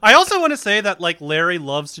I also want to say that like Larry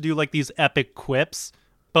loves to do like these epic quips,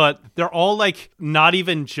 but they're all like not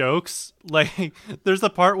even jokes. Like there's the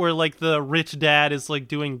part where like the rich dad is like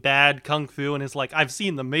doing bad kung fu and is like, I've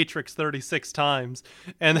seen The Matrix 36 times.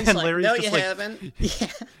 And then like, Larry's no, just you like, haven't.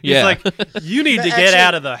 He's like, you need to get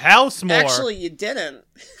out of the house more. Actually, you didn't.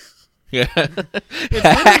 Yeah. Actually,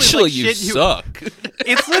 Actually, you suck.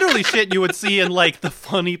 It's literally shit you would see in like the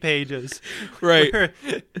funny pages. Right.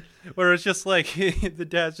 Where it's just like, the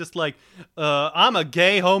dad's just like, I'm a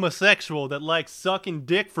gay homosexual that likes sucking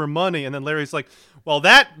dick for money. And then Larry's like, well,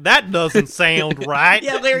 that doesn't sound right.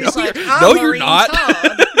 Yeah, Larry's No, like, you're not.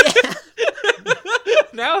 Yeah.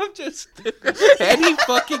 Now I'm just any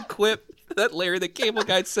fucking quip that Larry the Cable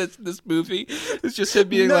Guy says in this movie is just him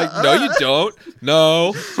being like, no, you don't.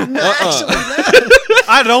 No. No, actually, no.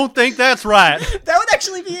 I don't think that's right. That would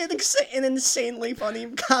actually be an insanely funny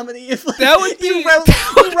comedy if like, That would be- you wrote,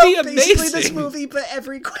 that would you wrote be basically this amazing. movie, but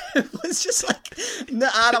every quip was just like, no,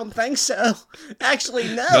 I don't think so.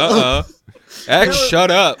 Actually, no. X,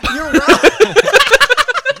 shut up. You're right.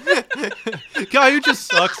 Guy who just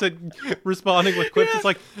sucks at responding with quips. It's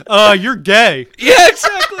like, you're gay. Yeah,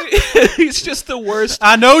 exactly. He's just the worst.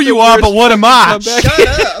 I know you are, but what am I?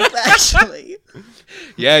 Shut up, actually.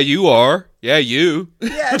 Yeah, you are. Yeah, you.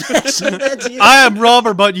 Yeah, actually, that's you. I am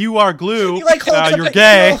rubber, but you are glue. He like holds up you're a,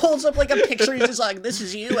 gay. He holds up like a picture. He's just like, "This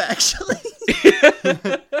is you, actually."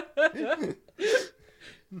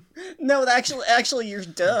 No, actually, you're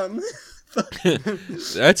dumb.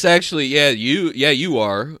 That's actually you. Yeah, you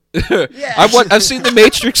are. Yeah. I've seen The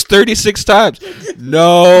Matrix 36 times.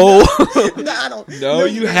 No. No, I don't. No,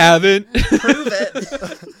 you haven't. Prove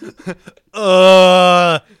it.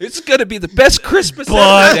 It's gonna be the best Christmas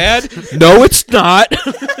But- ever, Dad. No, it's not.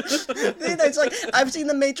 It's like, I've seen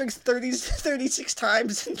The Matrix 36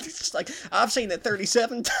 times. And it's just like, I've seen it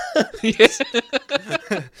 37 times.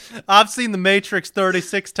 I've seen The Matrix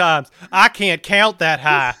 36 times. I can't count that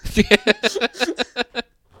high.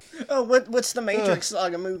 Oh, what's The Matrix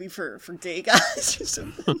like a movie for gay guys or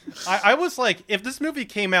something? I was like, if this movie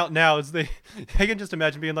came out now, I can just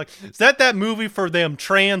imagine being like, is that movie for them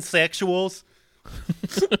transsexuals?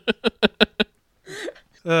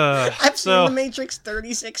 I've seen The Matrix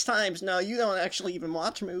 36 times. No, you don't actually even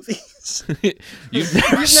watch movies. You've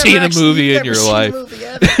never seen a movie in your life. Movie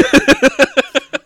ever.